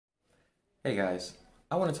Hey guys,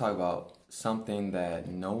 I want to talk about something that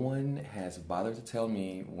no one has bothered to tell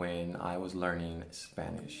me when I was learning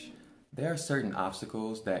Spanish. There are certain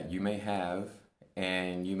obstacles that you may have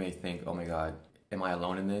and you may think, "Oh my God, am I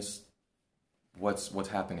alone in this? What's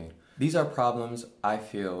happening?" These are problems I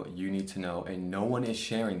feel you need to know and no one is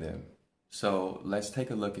sharing them. So, let's take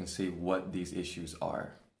a look and see what these issues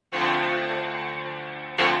are.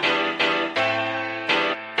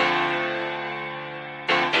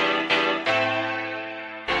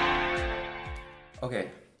 Okay,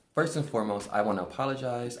 first and foremost, I want to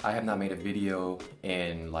apologize. I have not made a video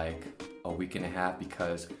in like a week and a half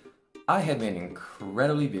because I have been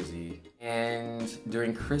incredibly busy. And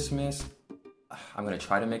during Christmas, I'm gonna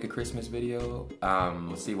try to make a Christmas video.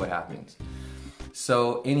 Let's see what happens.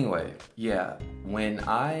 So anyway, yeah, when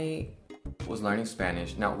I was learning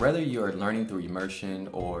Spanish, now whether you're learning through immersion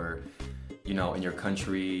or in your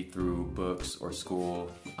country through books or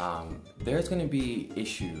school, there's going to be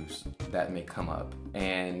issues that may come up.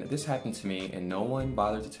 And this happened to me and no one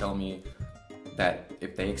bothered to tell me that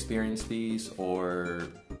if they experienced these or,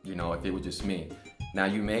 if it was just me. Now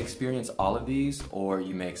you may experience all of these or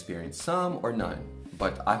you may experience some or none,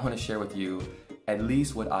 but I want to share with you at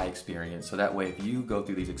least what I experienced so that way if you go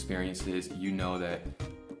through these experiences, you know that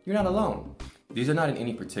you're not alone. These are not in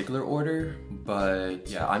any particular order, but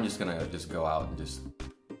yeah, I'm just gonna go out and just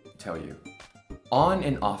tell you. On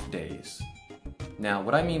and off days. Now,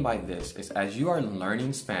 what I mean by this is as you are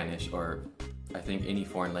learning Spanish, or I think any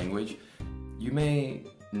foreign language, you may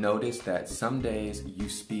notice that some days you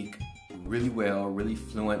speak really well, really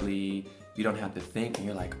fluently, you don't have to think, and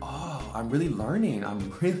you're like, oh, I'm really learning,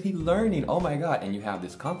 oh my God, and you have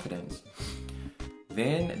this confidence.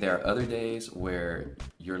 Then there are other days where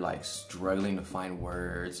you're like struggling to find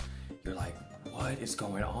words. You're like, what is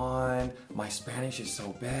going on? My Spanish is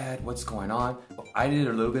so bad. What's going on? I did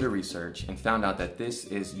a little bit of research and found out that this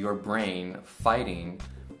is your brain fighting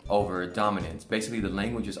over dominance. Basically, the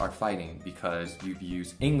languages are fighting because you've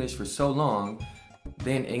used English for so long.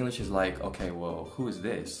 Then English is like, okay, well, who is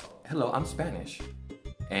this? Hello, I'm Spanish.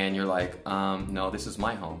 And you're like, no, this is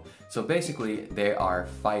my home. So basically, they are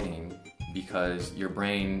fighting because your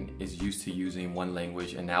brain is used to using one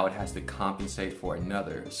language and now it has to compensate for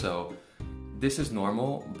another. So this is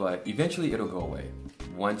normal, but eventually it'll go away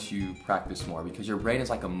once you practice more because your brain is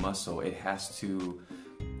like a muscle. It has to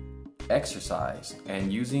exercise,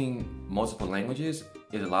 and using multiple languages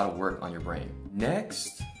is a lot of work on your brain.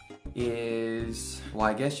 Next is, well,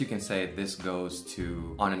 I guess you can say this goes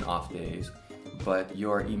to on and off days, but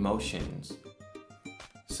your emotions.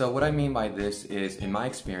 So what I mean by this is, in my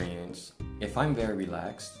experience, if I'm very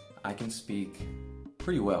relaxed, I can speak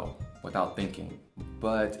pretty well without thinking.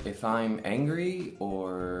 But if I'm angry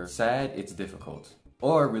or sad, it's difficult.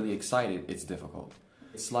 Or really excited, it's difficult.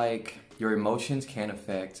 It's like your emotions can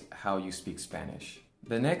affect how you speak Spanish.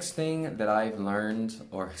 The next thing that I've learned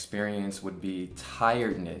or experienced would be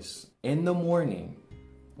tiredness. In the morning,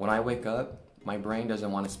 when I wake up, my brain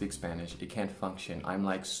doesn't want to speak Spanish. It can't function. I'm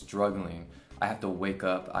like struggling. I have to wake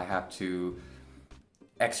up, I have to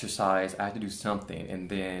exercise, I have to do something, and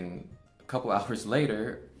then a couple hours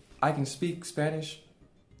later, I can speak Spanish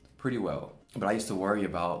pretty well. But I used to worry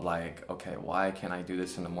about like, okay, why can't I do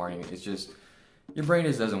this in the morning? It's just, your brain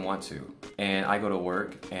just doesn't want to. And I go to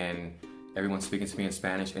work and everyone's speaking to me in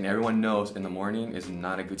Spanish and everyone knows in the morning is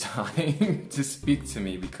not a good time to speak to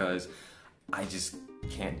me because I just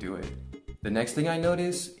can't do it. The next thing I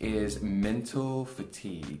notice is mental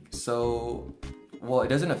fatigue. So, well, it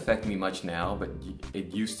doesn't affect me much now, but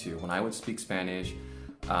it used to. When I would speak Spanish,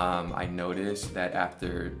 I noticed that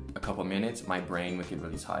after a couple minutes, my brain would get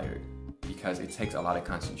really tired because it takes a lot of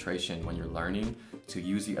concentration when you're learning to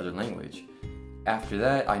use the other language. After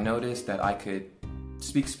that, I noticed that I could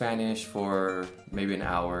speak Spanish for maybe an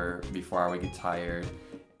hour before I would get tired,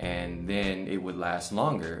 and then it would last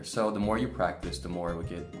longer. So the more you practice, the more it would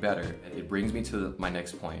get better. It brings me to my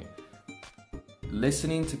next point.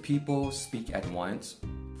 Listening to people speak at once.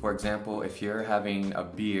 For example, if you're having a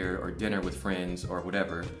beer or dinner with friends or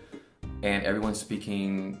whatever, and everyone's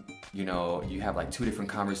speaking, you have like two different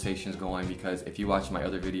conversations going, because if you watch my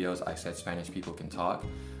other videos, I said Spanish people can talk.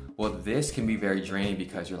 Well, this can be very draining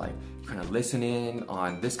because you're kind of listening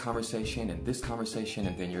on this conversation,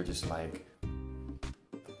 and then you're just like,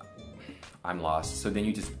 I'm lost. So then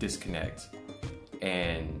you just disconnect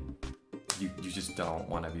and you just don't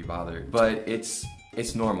want to be bothered. But it's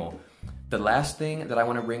normal. The last thing that I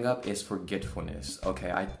want to bring up is forgetfulness.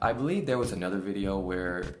 Okay, I believe there was another video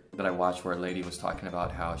that I watched where a lady was talking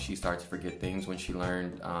about how she started to forget things when she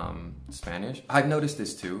learned Spanish. I've noticed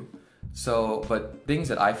this too. So, but things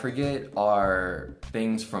that I forget are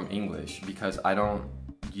things from English because I don't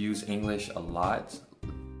use English a lot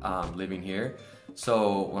living here.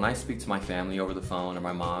 So when I speak to my family over the phone or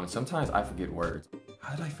my mom, sometimes I forget words.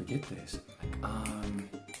 How did I forget this?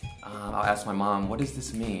 I'll ask my mom, what does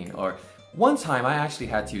this mean? Or one time I actually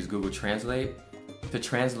had to use Google Translate to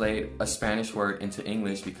translate a Spanish word into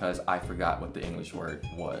English because I forgot what the English word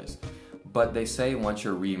was. But they say once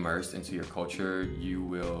you're re-immersed into your culture, you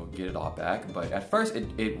will get it all back. But at first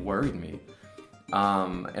it worried me.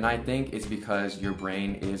 And I think it's because your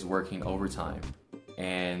brain is working overtime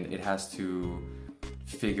and it has to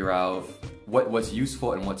figure out what's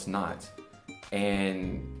useful and what's not.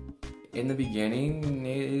 And in the beginning,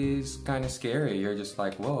 it is kind of scary. You're just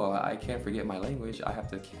like, whoa, I can't forget my language. I have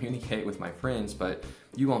to communicate with my friends, but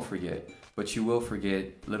you won't forget. But you will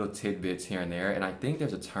forget little tidbits here and there. And I think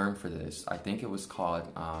there's a term for this. I think it was called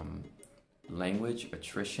language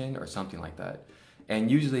attrition or something like that.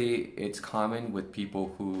 And usually it's common with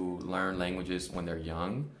people who learn languages when they're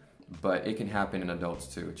young, but it can happen in adults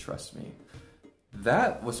too, trust me.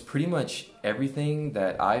 That was pretty much everything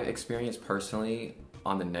that I've experienced personally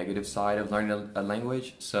on the negative side of learning a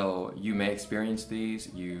language. So you may experience these,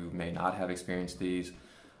 you may not have experienced these,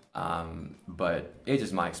 but it's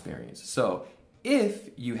just my experience. So if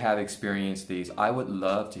you have experienced these, I would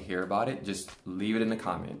love to hear about it. Just leave it in the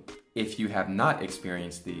comment. If you have not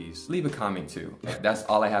experienced these, leave a comment too. That's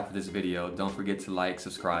all I have for this video. Don't forget to like,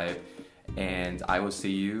 subscribe, and I will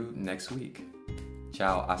see you next week.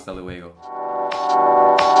 Ciao, hasta luego.